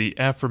into the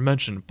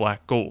aforementioned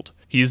black gold.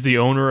 He is the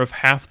owner of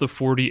Half the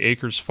 40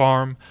 Acres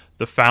Farm,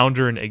 the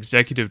founder and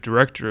executive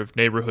director of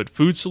Neighborhood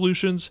Food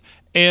Solutions,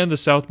 and the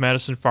South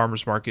Madison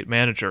Farmers Market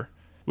manager.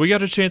 We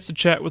got a chance to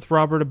chat with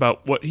Robert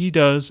about what he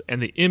does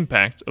and the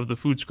impact of the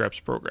food scraps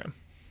program.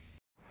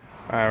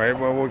 All right,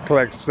 well, we'll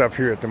collect stuff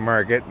here at the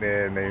market,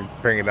 and they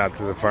bring it out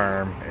to the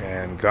farm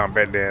and dump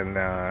it, and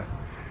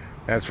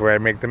that's where I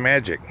make the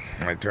magic.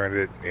 I turn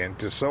it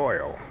into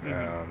soil,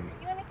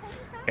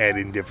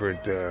 adding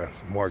different,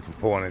 more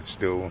components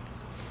to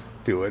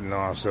it, and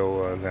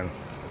also then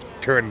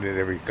turning it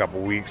every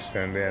couple weeks,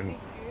 and then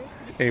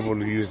able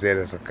to use that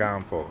as a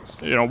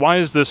compost. Why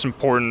is this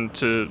important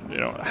to,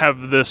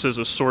 have this as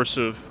a source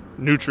of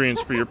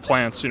nutrients for your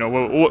plants?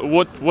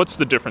 What's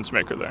the difference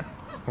maker there?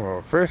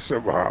 Well, first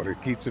of all,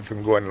 it keeps it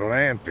from going to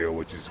landfill,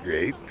 which is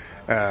great.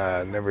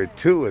 Number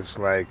 2, it's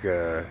like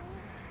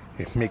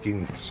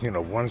making,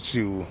 once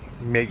you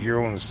make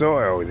your own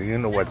soil, then you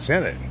know what's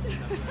in it.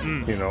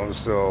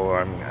 So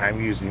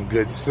I'm using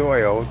good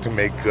soil to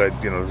make good,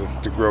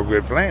 to grow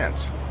good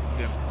plants.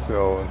 Yeah.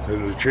 So the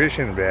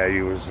nutrition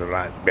value is a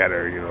lot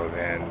better,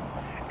 than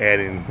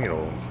adding,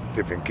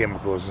 different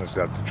chemicals and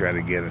stuff to try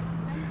to get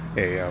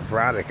a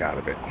product out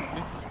of it.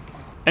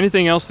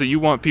 Anything else that you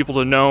want people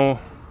to know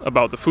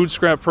about the food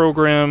scrap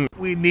program?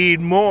 We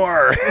need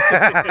more.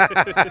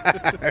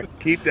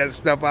 Keep that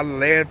stuff out of the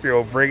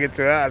landfill. Bring it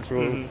to us.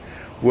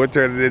 We'll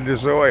turn it into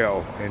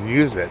soil and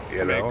use it.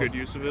 Make good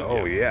use of it.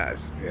 Oh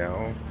yes.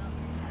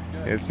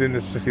 It's in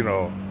this.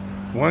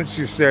 Once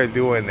you start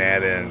doing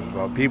that,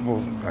 and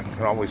people, I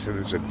can always say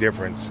there's a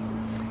difference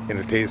in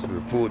the taste of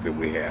the food that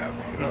we have.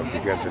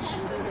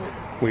 Because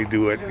we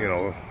do it.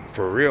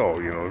 For real.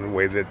 The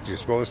way that you're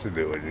supposed to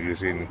do it,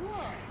 using,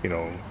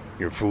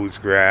 your food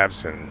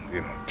scraps and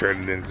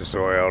turn it into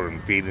soil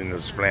and feeding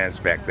those plants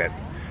back that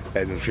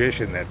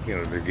nutrition that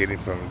they're getting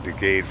from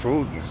decayed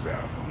food and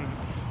stuff.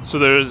 So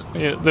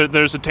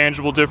there's a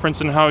tangible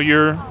difference in how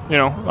you're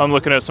I'm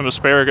looking at some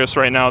asparagus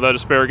right now. That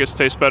asparagus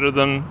tastes better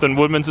than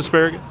Woodman's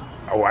asparagus.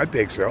 Oh, I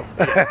think so.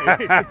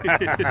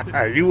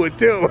 You would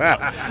too.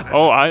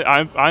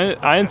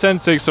 I intend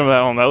to take some of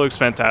that home. That looks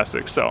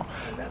fantastic. So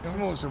that's the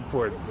most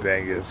important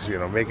thing is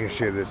making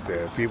sure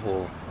that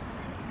people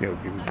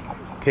can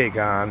take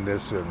on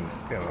this and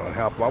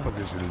help out with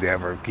this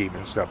endeavor of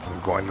keeping stuff from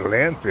going to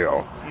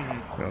landfill.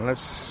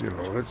 Let's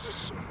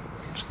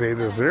save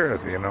this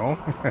earth. Yeah,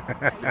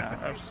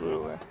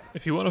 absolutely.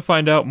 If you want to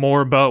find out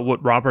more about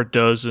what Robert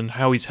does and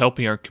how he's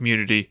helping our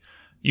community,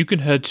 you can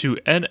head to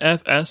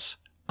nfsinc.org,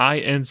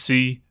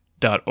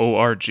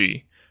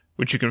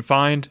 which you can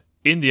find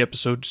in the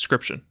episode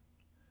description.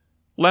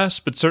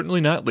 Last but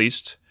certainly not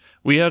least,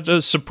 we had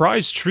a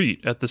surprise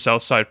treat at the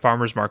Southside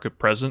Farmers Market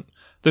present,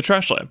 the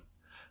Trash Lab.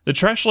 The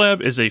Trash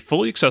Lab is a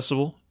fully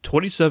accessible,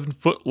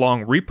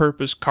 27-foot-long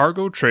repurposed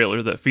cargo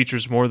trailer that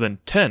features more than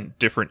 10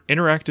 different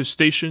interactive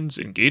stations,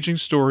 engaging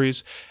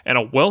stories, and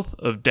a wealth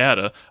of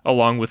data,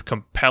 along with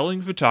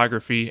compelling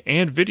photography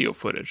and video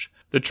footage.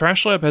 The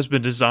Trash Lab has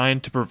been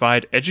designed to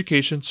provide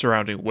education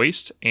surrounding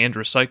waste and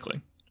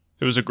recycling.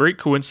 It was a great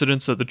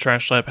coincidence that the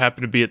Trash Lab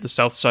happened to be at the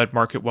Southside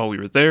Market while we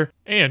were there,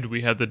 and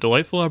we had the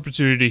delightful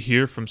opportunity to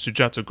hear from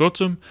Sujata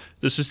Gautam,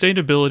 the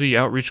Sustainability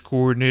Outreach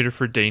Coordinator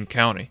for Dane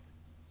County.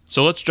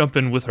 So let's jump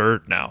in with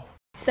her now.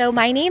 So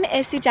my name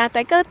is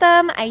Sujata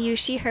Gautam. I use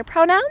she, her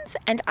pronouns,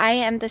 and I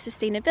am the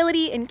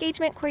Sustainability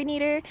Engagement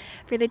Coordinator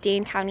for the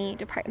Dane County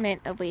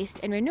Department of Waste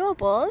and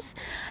Renewables.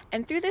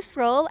 And through this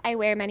role, I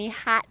wear many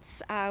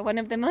hats. One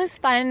of the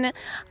most fun,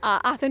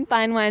 often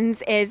fun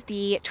ones is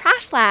the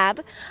Trash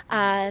Lab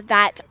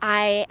that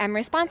I am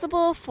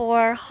responsible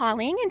for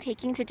hauling and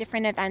taking to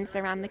different events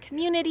around the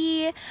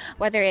community,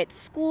 whether it's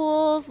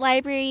schools,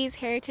 libraries,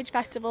 heritage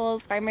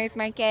festivals, farmers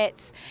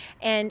markets,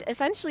 and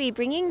essentially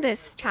bringing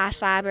this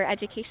Trash Lab or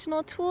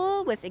educational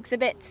tool with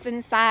exhibits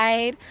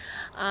inside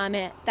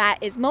that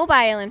is mobile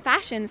and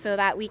fashioned so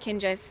that we can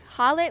just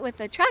haul it with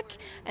a truck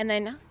and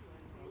then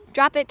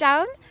drop it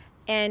down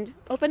and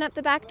open up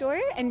the back door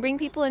and bring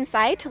people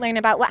inside to learn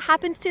about what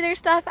happens to their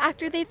stuff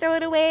after they throw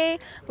it away.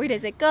 Where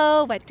does it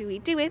go? What do we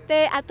do with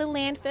it at the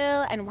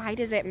landfill? And why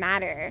does it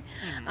matter?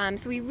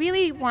 So we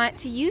really want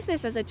to use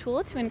this as a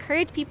tool to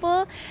encourage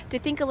people to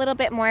think a little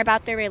bit more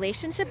about their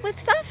relationship with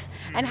stuff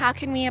and how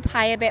can we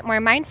apply a bit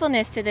more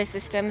mindfulness to this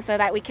system so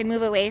that we can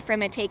move away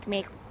from a take,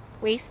 make,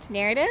 waste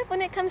narrative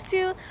when it comes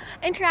to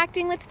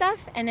interacting with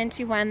stuff and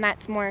into one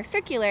that's more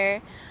circular,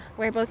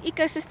 where both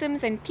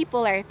ecosystems and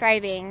people are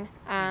thriving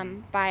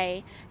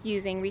by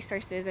using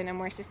resources in a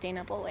more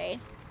sustainable way.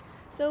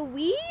 So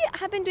we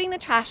have been doing the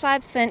Trash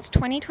Lab since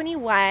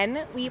 2021.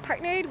 We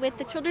partnered with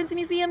the Children's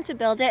Museum to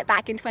build it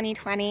back in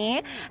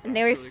 2020, and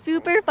they were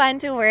super fun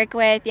to work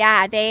with.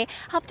 Yeah, they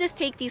helped us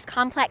take these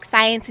complex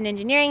science and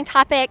engineering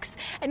topics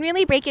and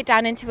really break it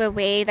down into a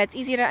way that's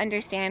easy to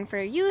understand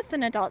for youth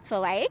and adults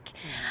alike,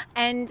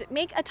 and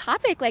make a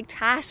topic like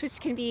trash,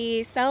 which can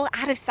be so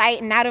out of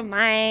sight and out of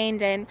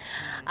mind and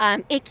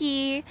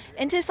icky,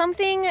 into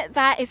something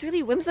that is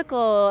really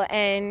whimsical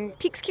and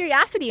piques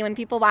curiosity when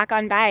people walk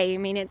on by. I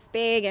mean, it's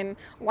big and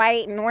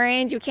white and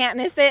orange. You can't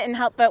miss it and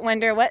help but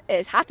wonder what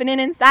is happening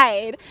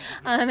inside.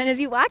 And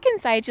as you walk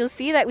inside, you'll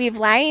see that we've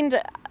lined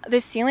the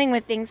ceiling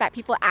with things that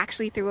people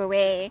actually threw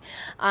away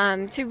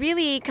to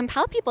really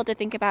compel people to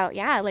think about,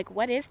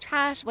 what is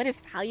trash? What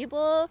is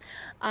valuable?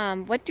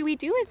 What do we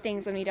do with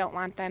things when we don't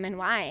want them and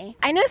why?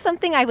 I know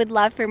something I would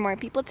love for more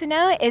people to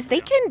know is they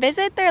can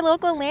visit their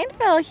local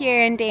landfill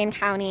here in Dane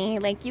County.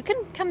 You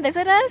can come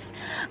visit us.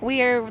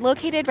 We are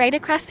located right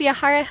across the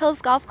Yahara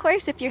Hills Golf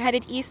Course if you're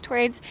headed east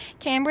towards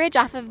Cambridge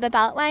off of the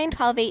Beltline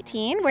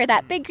 1218. We're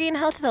that big green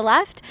hill to the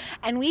left,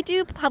 and we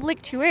do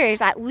public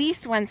tours at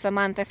least once a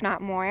month, if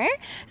not more.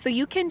 So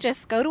you can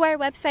just go to our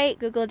website,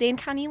 Google Dane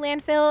County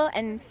Landfill,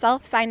 and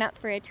self-sign up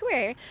for a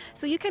tour.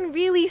 So you can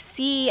really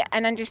see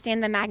and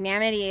understand the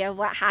magnanimity of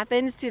what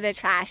happens to the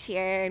trash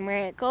here and where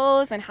it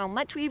goes and how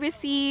much we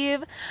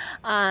receive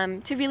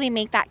to really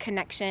make that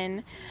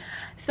connection.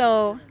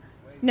 So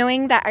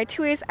knowing that our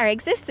tours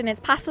exist and it's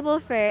possible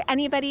for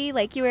anybody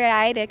like you or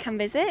I to come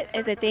visit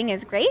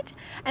is great.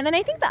 And then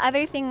I think the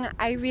other thing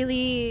I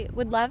really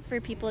would love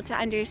for people to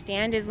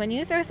understand is when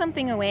you throw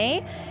something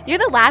away, you're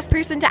the last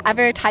person to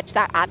ever touch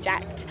that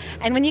object.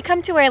 And when you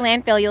come to our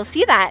landfill, you'll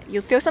see that.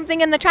 You'll throw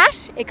something in the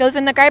trash, it goes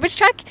in the garbage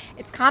truck,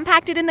 it's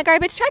compacted in the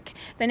garbage truck,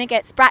 then it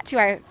gets brought to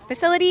our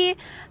facility,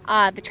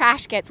 the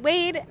trash gets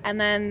weighed,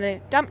 and then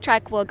the dump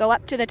truck will go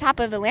up to the top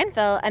of the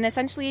landfill and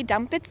essentially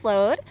dump its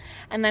load.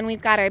 And then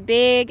we've got our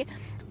big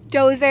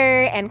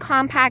dozer and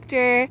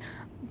compactor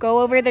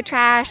go over the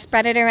trash,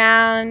 spread it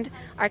around.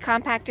 Our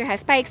compactor has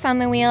spikes on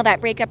the wheel that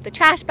break up the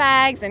trash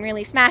bags and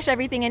really smash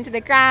everything into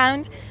the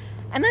ground.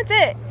 And that's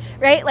it,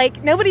 right?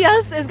 Like, nobody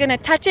else is going to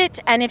touch it.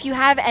 And if you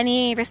have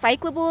any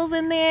recyclables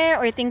in there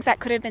or things that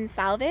could have been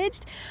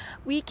salvaged,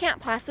 we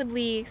can't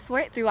possibly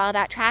sort through all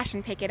that trash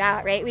and pick it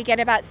out, right? We get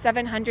about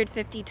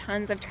 750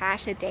 tons of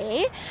trash a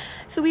day.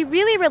 So we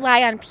really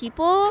rely on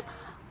people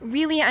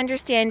really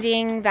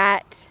understanding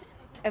that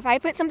if I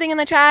put something in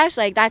the trash,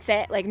 like, that's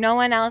it. Like, no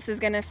one else is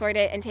going to sort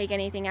it and take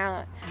anything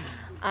out.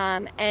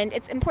 And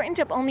it's important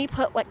to only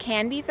put what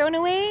can be thrown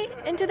away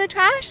into the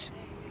trash.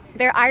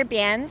 There are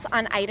bans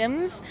on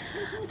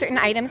certain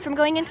items from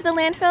going into the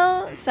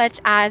landfill, such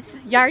as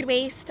yard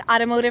waste,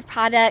 automotive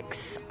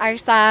products are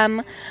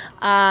some.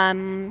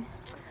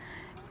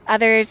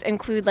 Others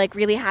include like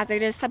really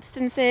hazardous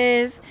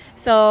substances.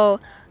 So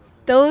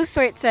those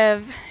sorts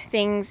of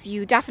things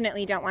you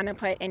definitely don't want to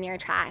put in your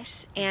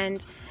trash.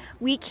 And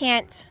we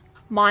can't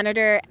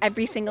monitor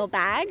every single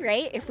bag,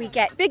 right? If we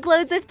get big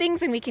loads of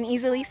things and we can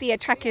easily see a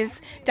truck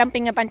is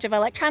dumping a bunch of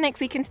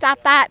electronics, we can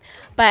stop that.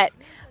 But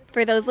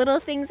for those little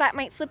things that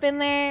might slip in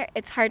there,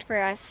 it's hard for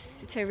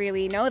us to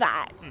really know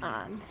that.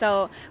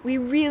 So we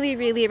really,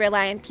 really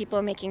rely on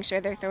people making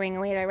sure they're throwing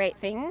away the right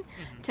thing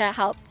to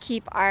help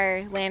keep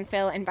our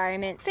landfill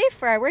environment safe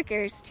for our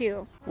workers,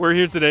 too. We're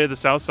here today at the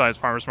Southside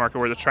Farmers Market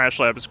where the Trash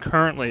Lab is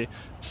currently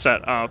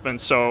set up.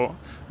 And so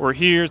we're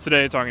here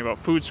today talking about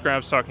food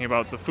scraps, talking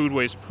about the food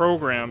waste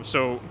program.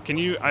 So can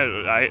you,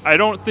 I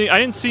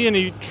didn't see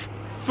any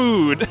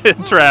food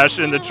and trash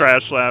in the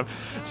Trash Lab.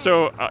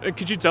 So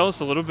could you tell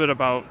us a little bit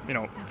about,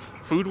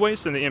 food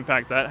waste and the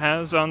impact that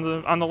has on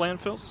the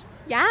landfills?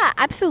 Yeah,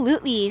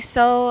 absolutely.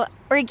 So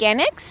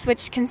organics,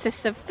 which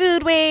consists of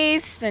food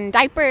waste and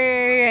diaper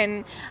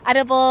and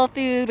edible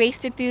food,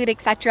 wasted food,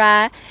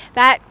 etc.,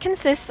 that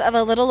consists of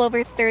a little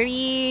over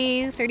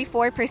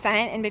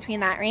 34% in between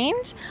that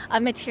range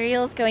of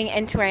materials going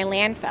into our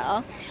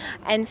landfill.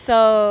 And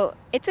so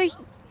it's a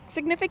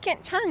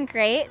significant chunk,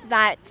 right,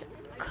 that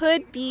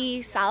could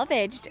be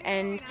salvaged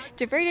and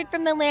diverted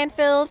from the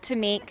landfill to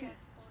make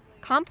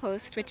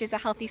compost, which is a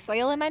healthy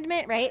soil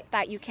amendment, right,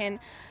 that you can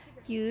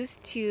use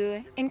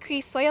to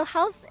increase soil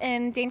health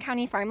in Dane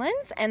County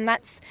farmlands. And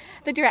that's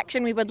the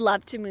direction we would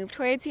love to move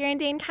towards here in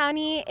Dane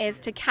County, is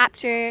to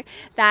capture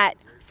that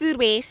food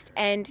waste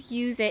and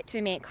use it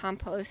to make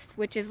compost,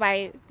 which is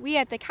why we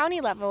at the county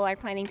level are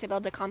planning to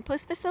build a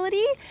compost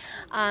facility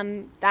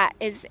that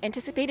is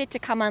anticipated to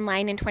come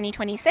online in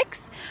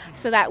 2026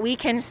 so that we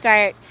can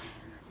start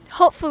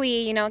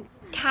hopefully,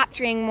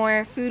 capturing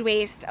more food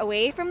waste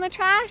away from the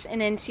trash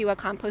and into a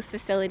compost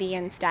facility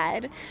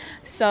instead.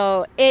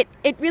 So it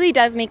really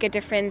does make a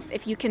difference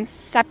if you can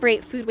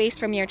separate food waste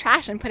from your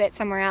trash and put it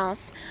somewhere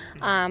else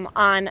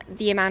on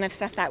the amount of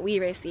stuff that we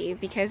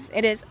receive, because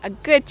it is a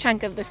good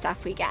chunk of the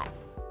stuff we get.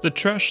 The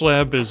Trash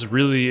Lab is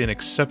really an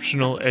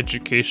exceptional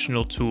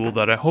educational tool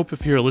that I hope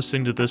if you're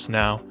listening to this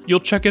now, you'll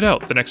check it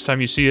out the next time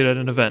you see it at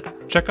an event.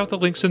 Check out the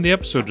links in the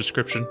episode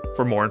description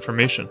for more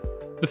information.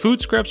 The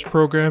Food Scraps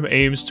program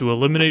aims to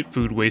eliminate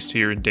food waste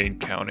here in Dane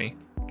County.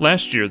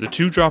 Last year, the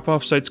two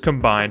drop-off sites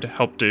combined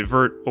helped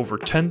divert over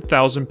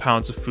 10,000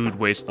 pounds of food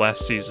waste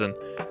last season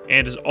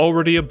and is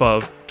already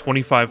above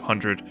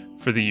 2,500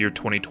 for the year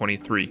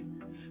 2023.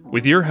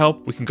 With your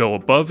help, we can go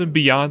above and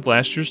beyond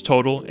last year's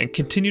total and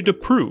continue to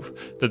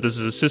prove that this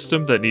is a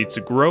system that needs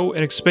to grow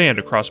and expand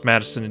across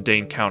Madison and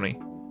Dane County.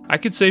 I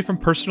can say from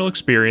personal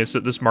experience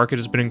that this market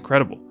has been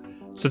incredible.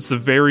 Since the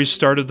very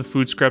start of the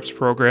Food Scraps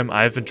program,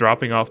 I have been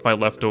dropping off my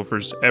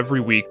leftovers every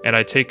week, and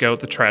I take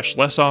out the trash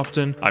less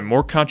often. I'm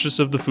more conscious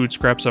of the food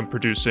scraps I'm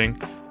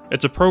producing.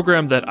 It's a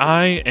program that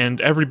I and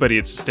everybody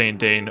at Sustain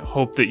Dane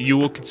hope that you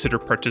will consider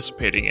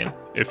participating in.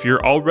 If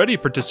you're already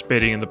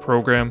participating in the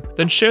program,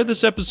 then share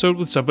this episode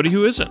with somebody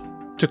who isn't.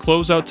 To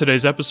close out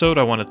today's episode,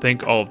 I want to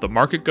thank all of the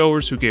market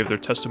goers who gave their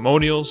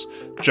testimonials: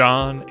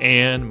 John,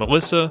 Ann,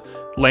 Melissa,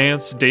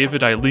 Lance,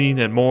 David, Eileen,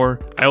 and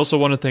more. I also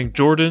want to thank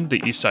Jordan, the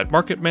Eastside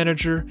Market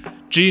Manager,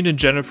 Jean and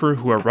Jennifer,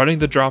 who are running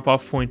the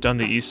drop-off point on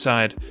the east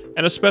side,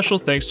 and a special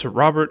thanks to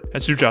Robert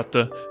and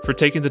Sujata for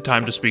taking the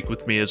time to speak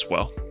with me as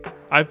well.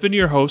 I've been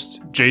your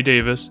host, Jay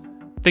Davis.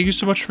 Thank you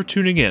so much for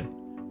tuning in.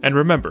 And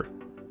remember,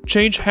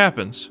 change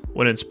happens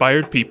when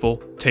inspired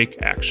people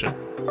take action.